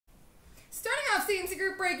CNC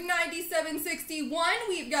Group Break 9761.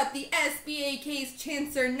 We've got the SBA case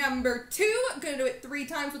Chancer number 2. Gonna do it 3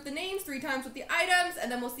 times with the names, 3 times with the items,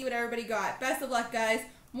 and then we'll see what everybody got. Best of luck, guys.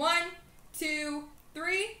 1, 2,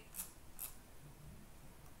 3.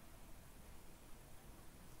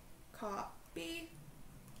 Copy.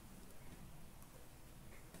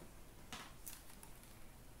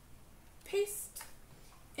 Paste.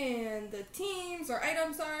 And the teams, or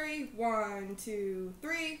items, sorry. 1, 2,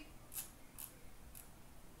 3.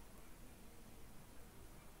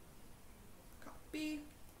 Copy.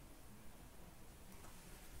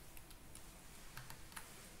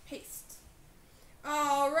 Paste.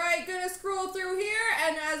 Alright, gonna scroll through here,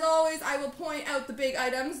 and as always, I will point out the big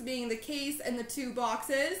items, being the case and the 2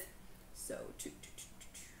 boxes. So,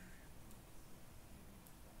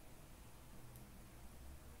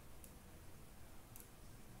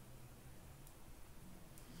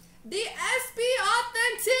 the SB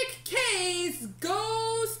Authentic case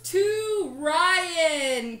goes to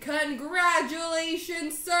Ryan.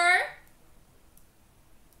 Congratulations, sir.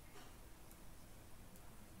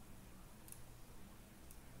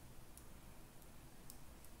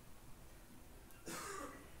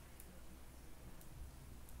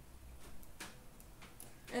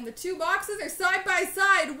 And the 2 boxes are side by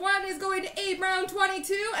side. One is going to A Brown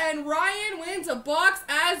 22, and Ryan wins a box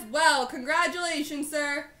as well. Congratulations,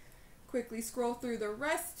 sir. Quickly scroll through the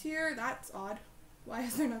rest here. That's odd. Why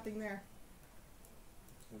is there nothing there?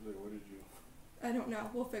 I was like, what did you? I don't know.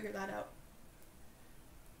 We'll figure that out.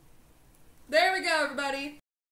 There we go, everybody.